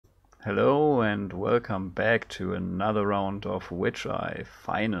Hello and welcome back to another round of Witcheye,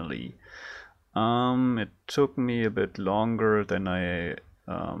 finally. It took me a bit longer than I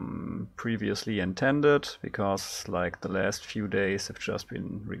previously intended because like the last few days have just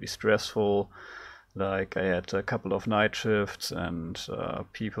been really stressful. Like I had a couple of night shifts and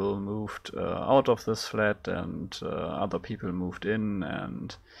people moved out of this flat and other people moved in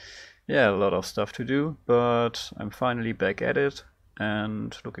and yeah, a lot of stuff to do, but I'm finally back at it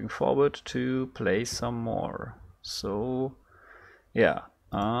and looking forward to play some more. So yeah,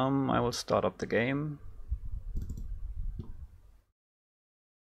 I will start up the game.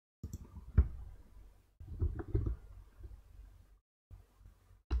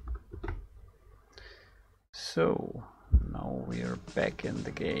 So now we're back in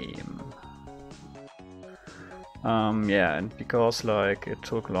the game. Yeah, and because like it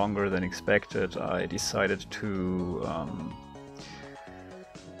took longer than expected, I decided to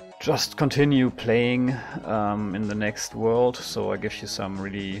just continue playing in the next world, so I give you some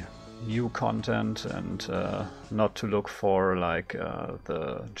really new content and not to look for like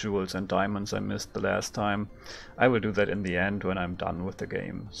the jewels and diamonds I missed the last time. I will do that in the end when I'm done with the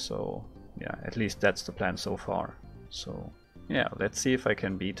game, so yeah, at least that's the plan so far. So yeah, let's see if I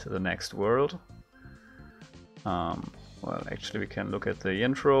can beat the next world. Well, actually we can look at the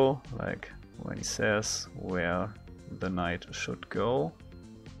intro, like when he says where the knight should go.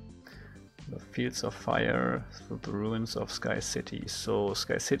 The fields of fire through the ruins of Sky City. So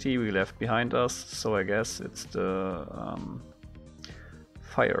Sky City we left behind us, so I guess it's the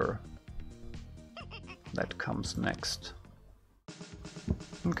fire that comes next.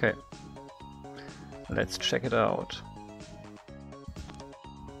 Okay, let's check it out.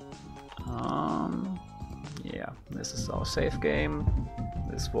 Yeah, this is our save game.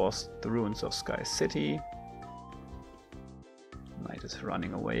 This was the ruins of Sky City. Knight is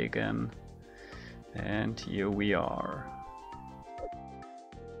running away again. And here we are.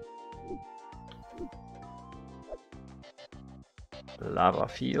 Lava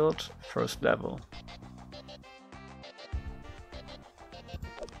field, first level.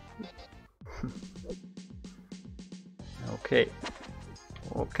 Okay.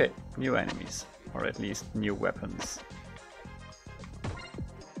 Okay, new enemies. Or at least new weapons.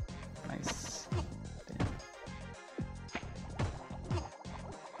 Nice. Damn.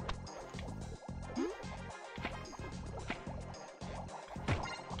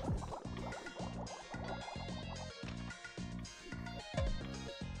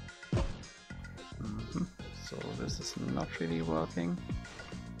 So this is not really working.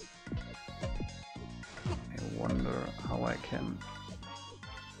 I wonder how I can...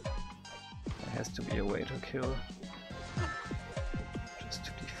 There has to be a way to kill. Just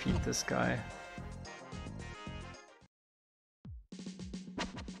to defeat this guy.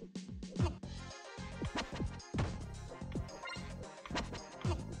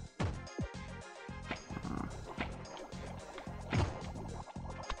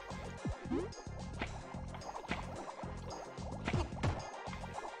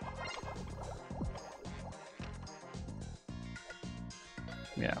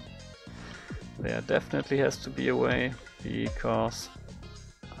 Yeah, there definitely has to be a way, because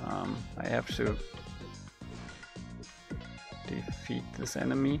I have to defeat this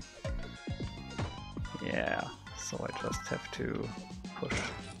enemy. Yeah, so I just have to push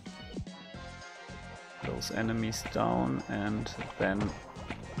those enemies down and then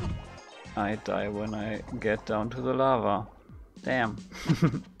I die when I get down to the lava. Damn.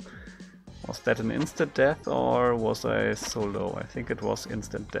 Was that an instant death or was I so low? I think it was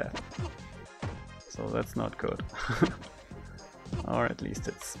instant death. So that's not good. Or at least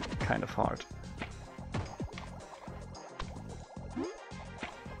it's kind of hard.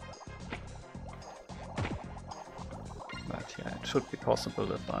 But yeah, it should be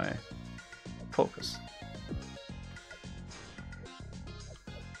possible if I focus.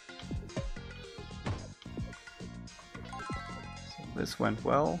 So this went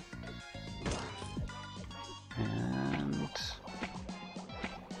well. And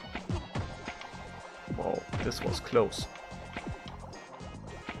whoa, this was close.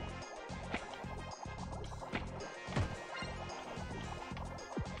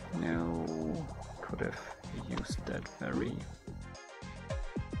 No, could have used that very...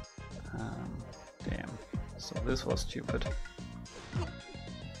 damn, so this was stupid.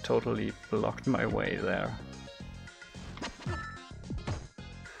 Totally blocked my way there.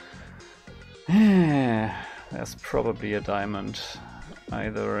 There's probably a diamond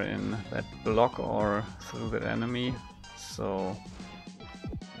either in that block or through that enemy, so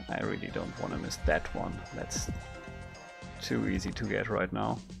I really don't want to miss that one. That's too easy to get right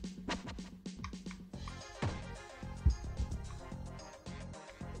now.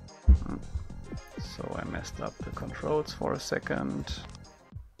 messed up the controls for a second.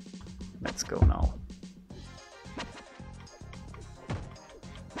 Let's go now.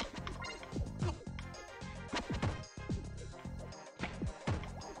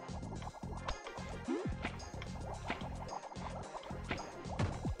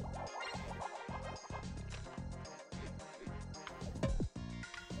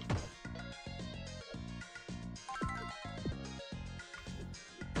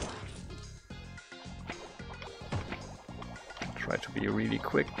 Try to be really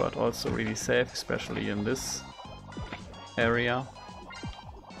quick, but also really safe, especially in this area.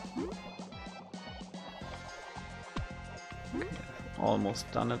 Okay,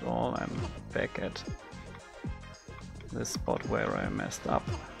 almost done it all. I'm back at this spot where I messed up,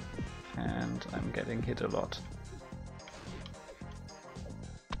 and I'm getting hit a lot.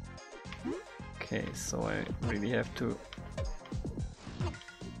 Okay, so I really have to...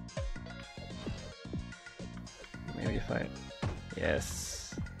 Maybe if I...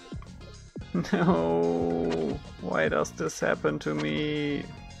 Yes. No! Why does this happen to me?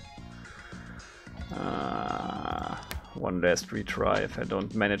 One last retry. If I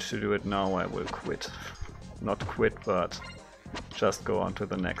don't manage to do it now, I will quit. Not quit, but just go on to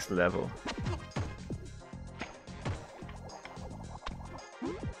the next level.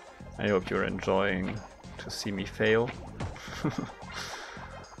 I hope you're enjoying to see me fail.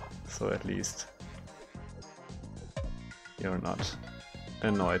 So at least you're not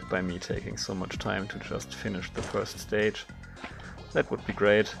annoyed by me taking so much time to just finish the first stage. That would be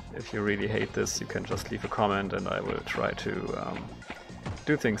great. If you really hate this, you can just leave a comment and I will try to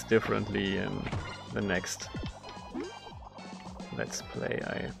do things differently in the next Let's Play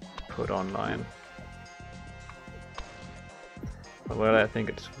I put online. Well, I think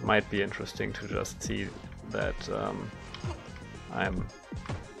it might be interesting to just see that I'm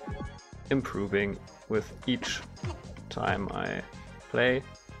improving with each time I play,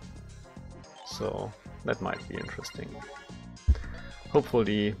 so that might be interesting.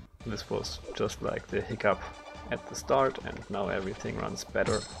 Hopefully this was just like the hiccup at the start and now everything runs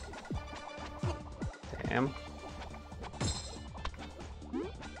better. Damn.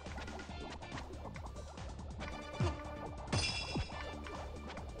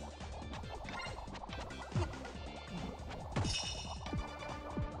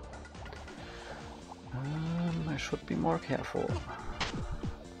 I should be more careful.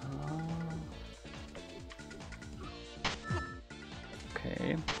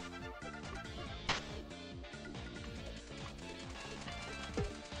 Okay.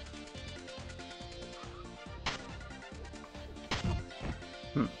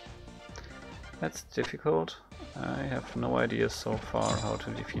 That's difficult. I have no idea so far how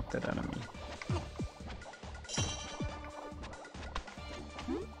to defeat that enemy.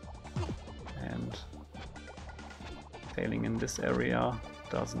 And failing in this area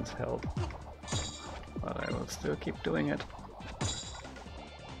doesn't help. But I will still keep doing it.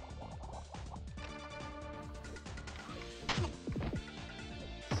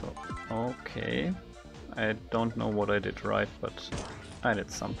 So, okay. I don't know what I did right, but I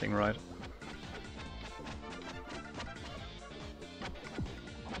did something right.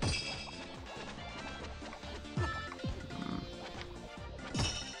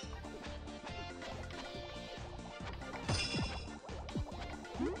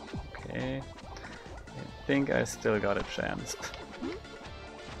 Okay, I think I still got a chance.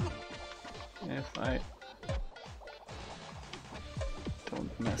 If I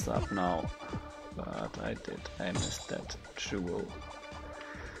don't mess up now, but I did. I missed that jewel.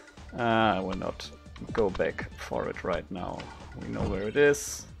 I will not go back for it right now. We know where it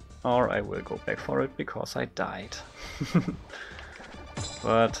is, or I will go back for it because I died.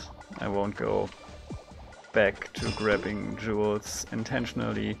 But I won't go back to grabbing jewels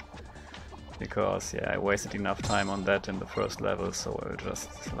intentionally, because yeah, I wasted enough time on that in the first level, so I'll just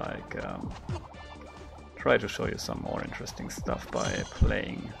like try to show you some more interesting stuff by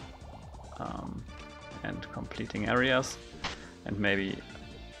playing and completing areas. And maybe,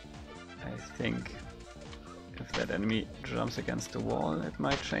 I think, if that enemy jumps against the wall, it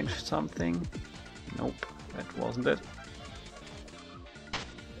might change something. Nope, that wasn't it.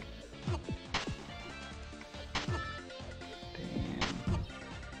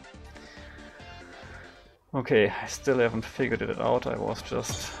 Okay, I still haven't figured it out. I was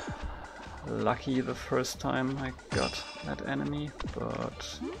just lucky the first time I got that enemy,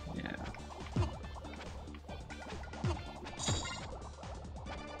 but yeah.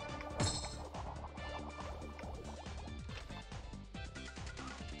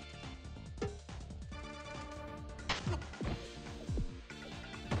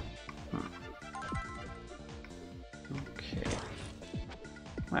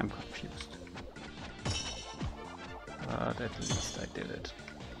 I'm confused. But at least I did it.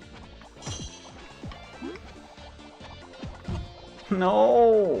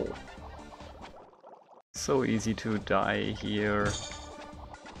 No! So easy to die here.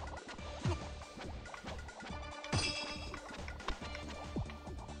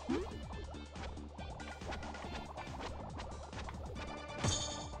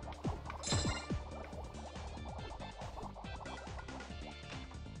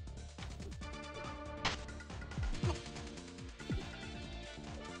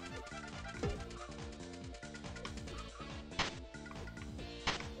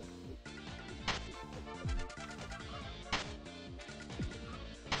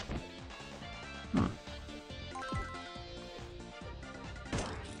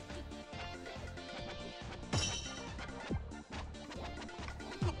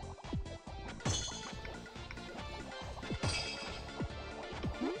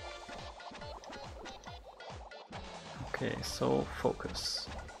 Okay, so focus.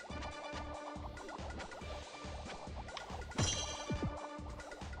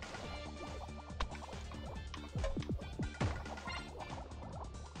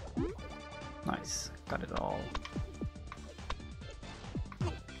 Nice, got it all.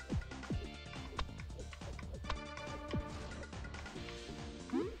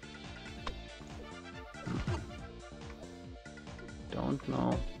 Don't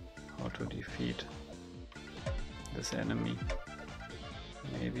know how to defeat this enemy.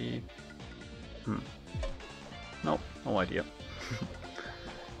 Maybe... Nope, no idea.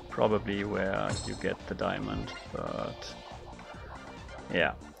 Probably where you get the diamond, but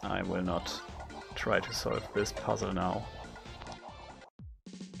yeah, I will not try to solve this puzzle now.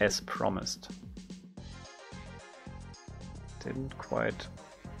 As promised. Didn't quite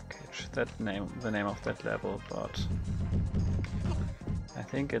catch that name, the name of that level, but I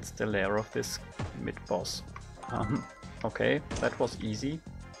think it's the lair of this mid-boss. Okay, that was easy.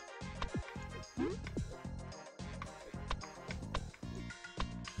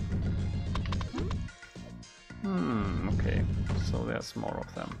 Okay, so there's more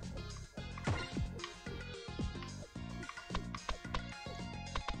of them.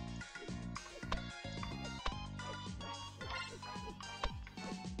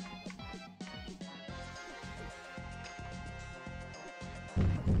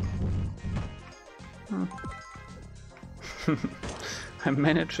 I'm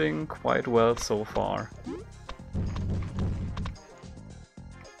managing quite well so far.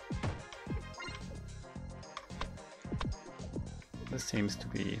 This seems to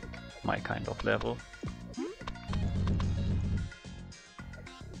be my kind of level.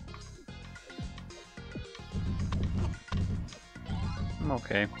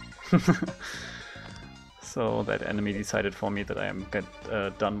 Okay. So that enemy decided for me that I am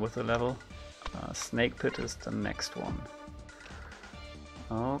done with the level. Snake Pit is the next one.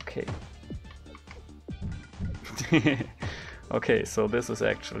 Okay. Okay, so this is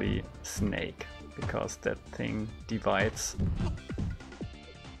actually Snake, because that thing divides.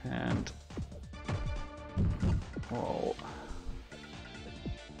 And... whoa.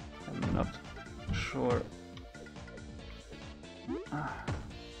 I'm not sure.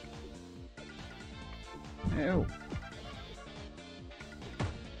 Ew.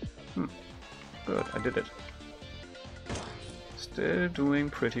 Good, I did it. Still doing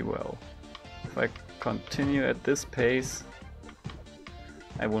pretty well. If I continue at this pace,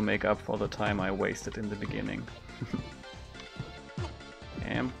 I will make up for the time I wasted in the beginning.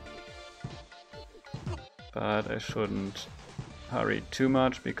 Damn. But I shouldn't hurry too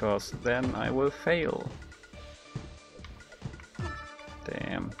much, because then I will fail.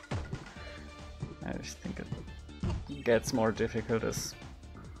 Damn. I just think it gets more difficult as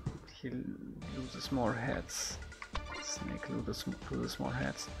he loses more heads. Snake loses more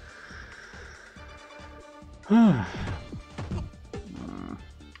heads.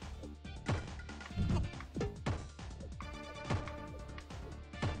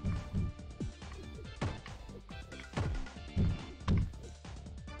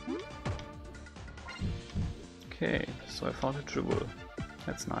 Okay, so I found a jewel.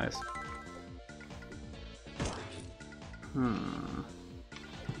 That's nice.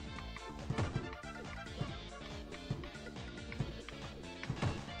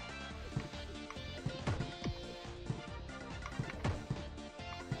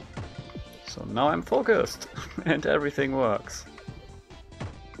 So now I'm focused and everything works.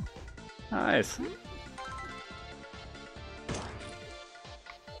 Nice.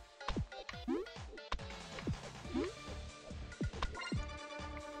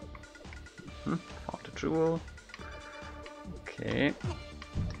 Found a jewel. Okay.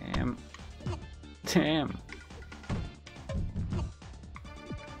 Damn.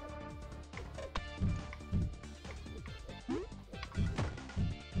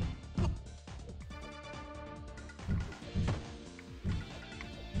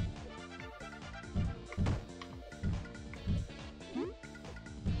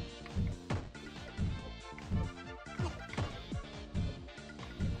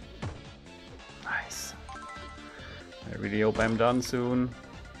 Nice. I really hope I'm done soon.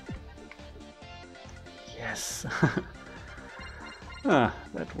 Yes.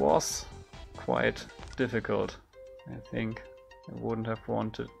 That was quite difficult. I think I wouldn't have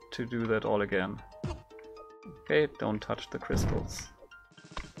wanted to do that all again. Okay, don't touch the crystals.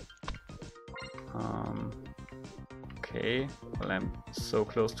 Okay, well, I'm so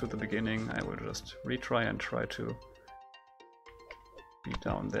close to the beginning, I will just retry and try to be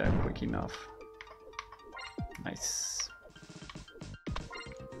down there quick enough. Nice.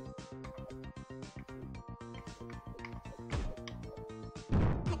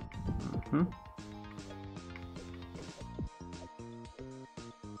 Mm-hmm.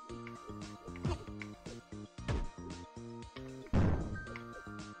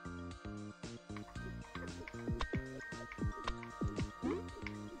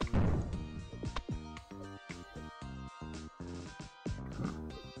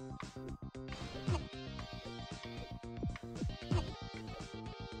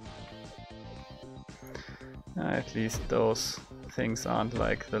 At least those things aren't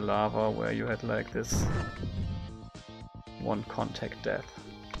like the lava where you had like this one contact death.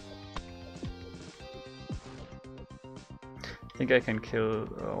 I think I can kill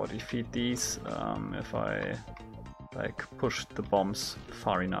or defeat these if I like push the bombs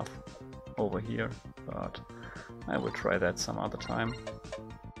far enough over here, but I will try that some other time.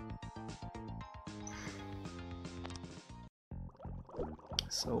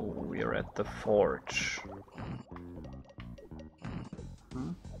 So we are at the forge.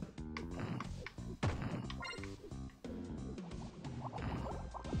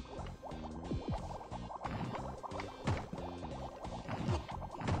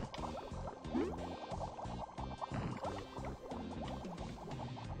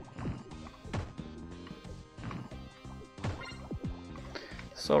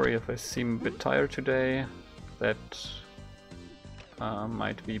 Sorry if I seem a bit tired today. That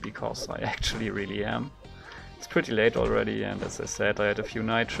might be because I actually really am. It's pretty late already, and as I said, I had a few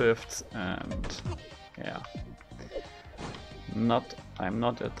night shifts, and yeah. I'm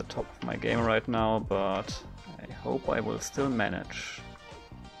not at the top of my game right now, but I hope I will still manage.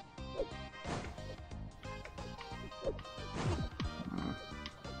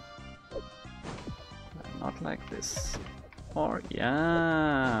 Not like this. Or,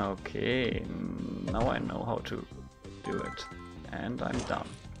 yeah, okay, now I know how to do it. And I'm done.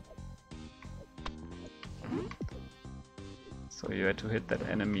 So you had to hit that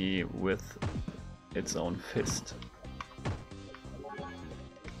enemy with its own fist.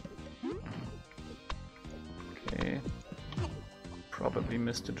 Okay. Probably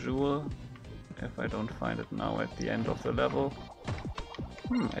missed a jewel if I don't find it now at the end of the level.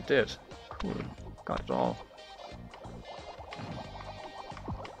 I did. Cool. Got it all.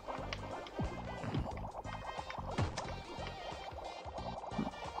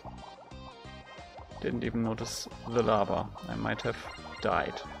 Didn't even notice the lava. I might have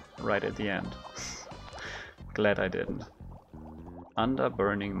died right at the end. Glad I didn't. Under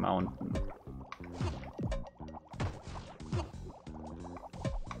burning mountain.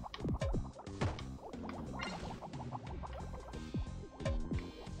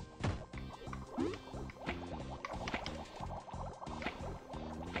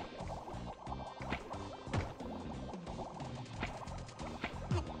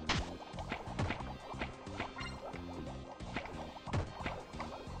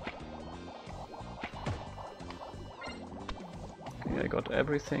 I got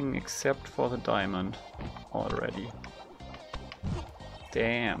everything except for the diamond already.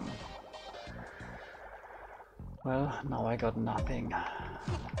 Damn. Well, now I got nothing.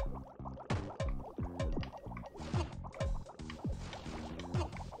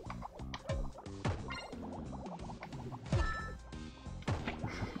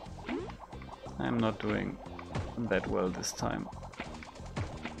 I'm not doing that well this time.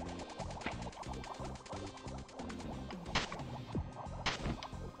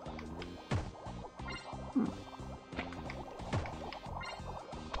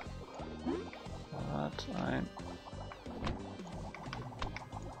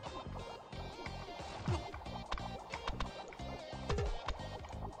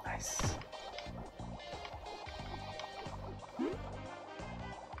 Nice.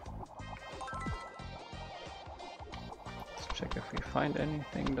 if we find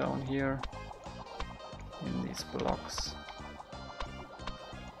anything down here in these blocks.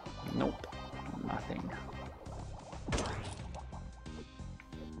 Nope, nothing.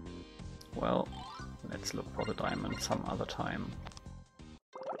 Well, let's look for the diamond some other time.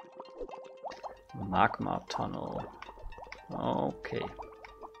 Magma tunnel. Okay.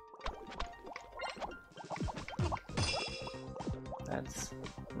 That's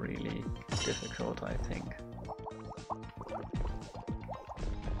really difficult, I think.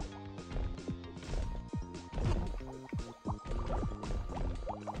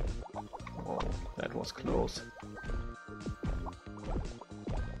 Whoa, that was close.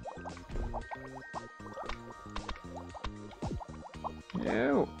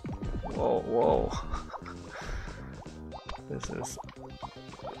 Ew. Whoa, whoa. This is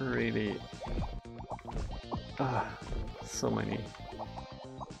really so many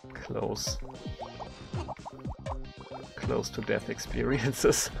close to death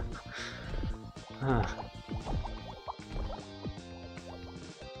experiences.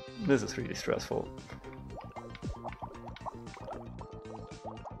 This is really stressful.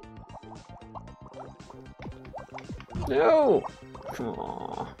 No!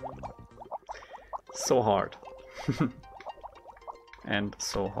 Aww. So hard. And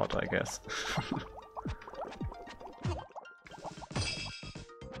so hot, I guess.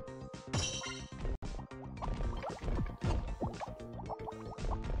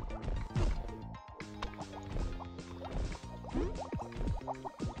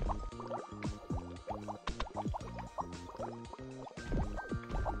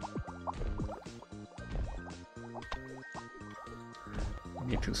 I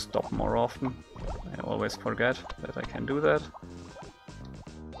need to stop more often. I always forget that I can do that.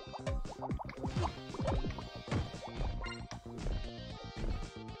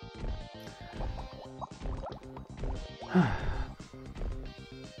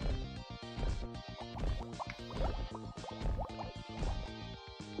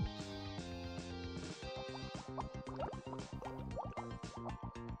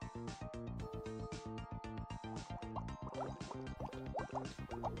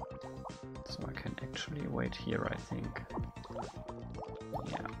 So I can actually wait here, I think.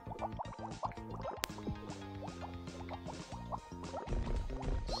 Yeah.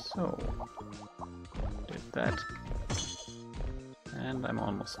 So, did that. And I'm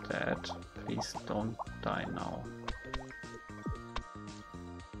almost dead. Please don't die now.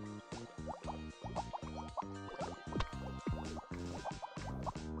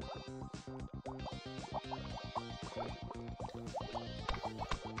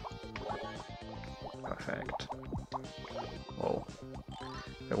 Perfect. Whoa.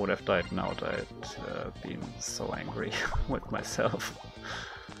 If I would have died now, I'd been so angry with myself.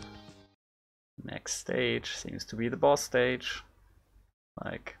 Next stage seems to be the boss stage.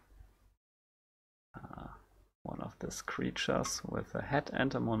 Like one of these creatures with a head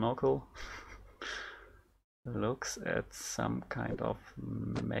and a monocle looks at some kind of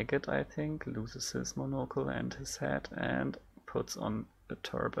maggot, I think, loses his monocle and his head and puts on a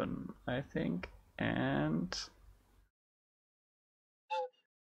turban, I think, and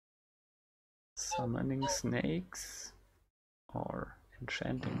summoning snakes or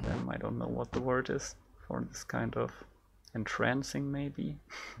enchanting them. I don't know what the word is for this kind of entrancing, maybe.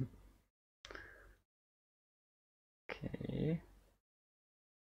 Okay.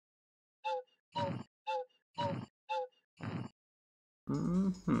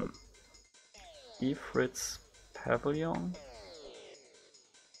 Ifrit's Pavilion.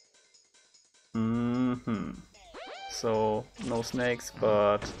 So, no snakes,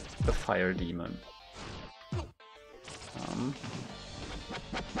 but a fire demon.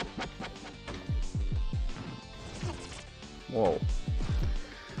 Whoa.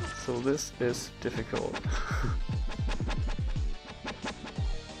 So this is difficult.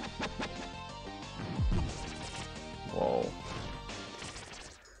 Whoa.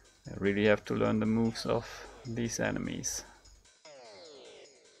 I really have to learn the moves of these enemies.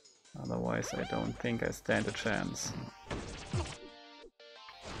 Otherwise I don't think I stand a chance.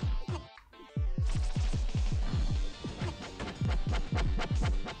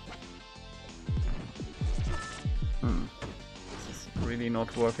 This is really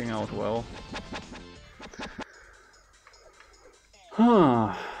not working out well.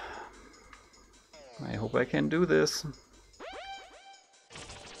 I hope I can do this.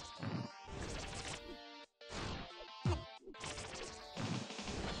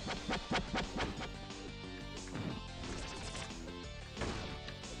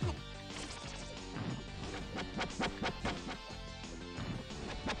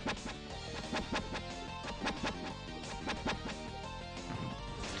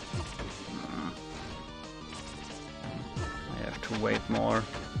 to wait more.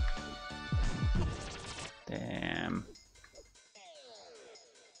 Damn.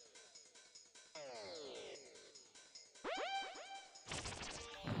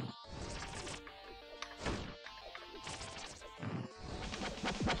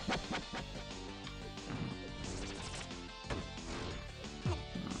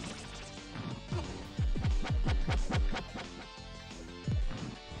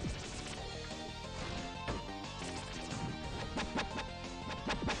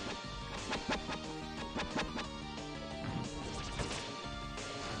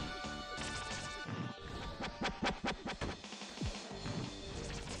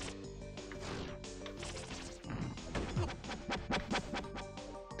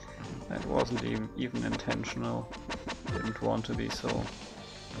 That wasn't even intentional. Didn't want to be so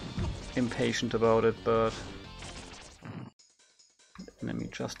impatient about it, but the enemy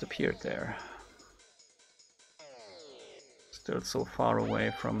just appeared there. Still so far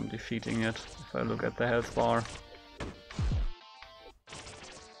away from defeating it, if I look at the health bar.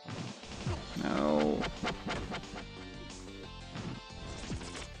 No.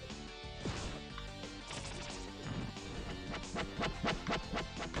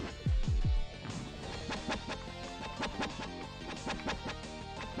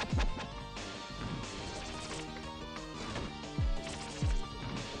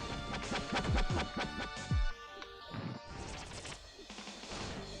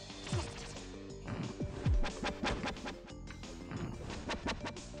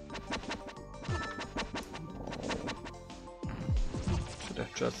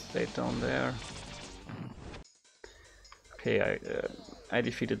 Just stayed down there. Okay, I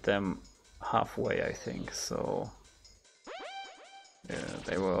defeated them halfway, I think, so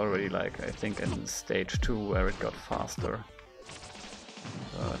they were already like, I think, in stage 2 where it got faster.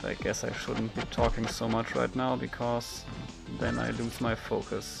 But I guess I shouldn't be talking so much right now, because then I lose my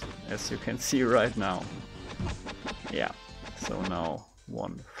focus, as you can see right now. Yeah, so now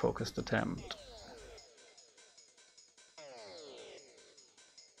one focused attempt.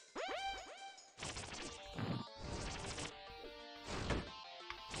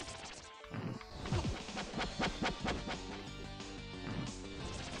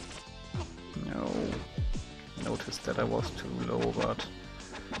 That I was too low, but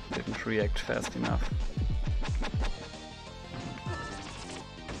didn't react fast enough.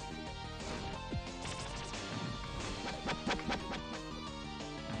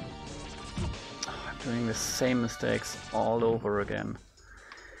 I'm doing the same mistakes all over again.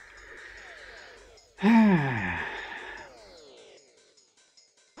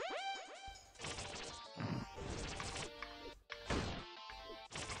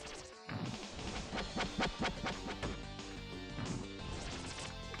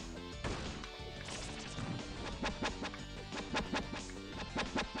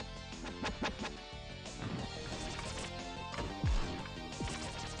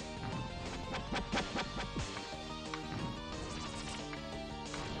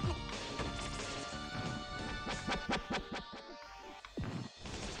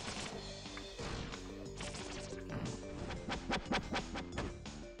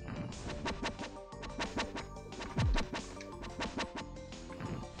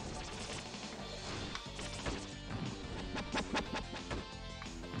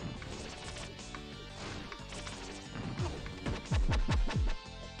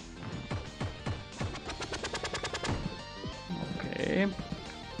 Okay.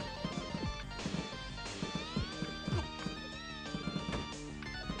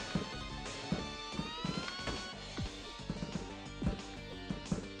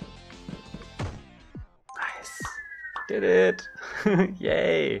 Nice. Did it.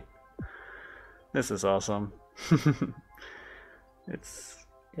 Yay. This is awesome.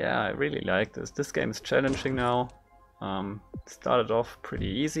 Yeah, I really like this. This game is challenging now. Started off pretty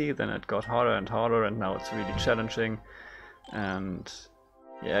easy, then it got harder and harder, and now it's really challenging. And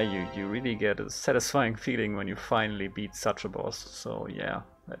yeah, you really get a satisfying feeling when you finally beat such a boss. So yeah,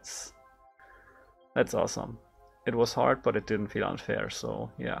 that's awesome. It was hard, but it didn't feel unfair,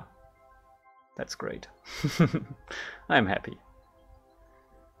 so yeah, that's great. I'm happy.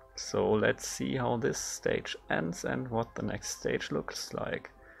 So let's see how this stage ends and what the next stage looks like.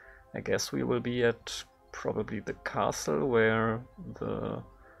 I guess we will be at probably the castle where the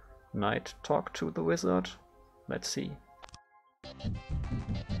knight talked to the wizard. Let's see.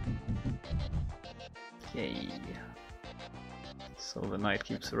 Yay. So the knight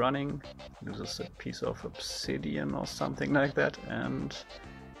keeps running, uses a piece of obsidian or something like that, and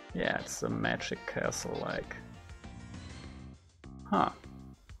yeah, it's a magic castle like. Huh.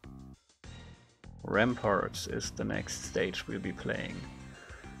 Ramparts is the next stage we'll be playing.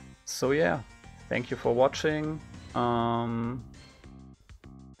 So yeah, thank you for watching.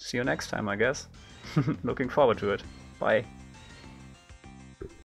 See you next time, I guess. Looking forward to it. Bye.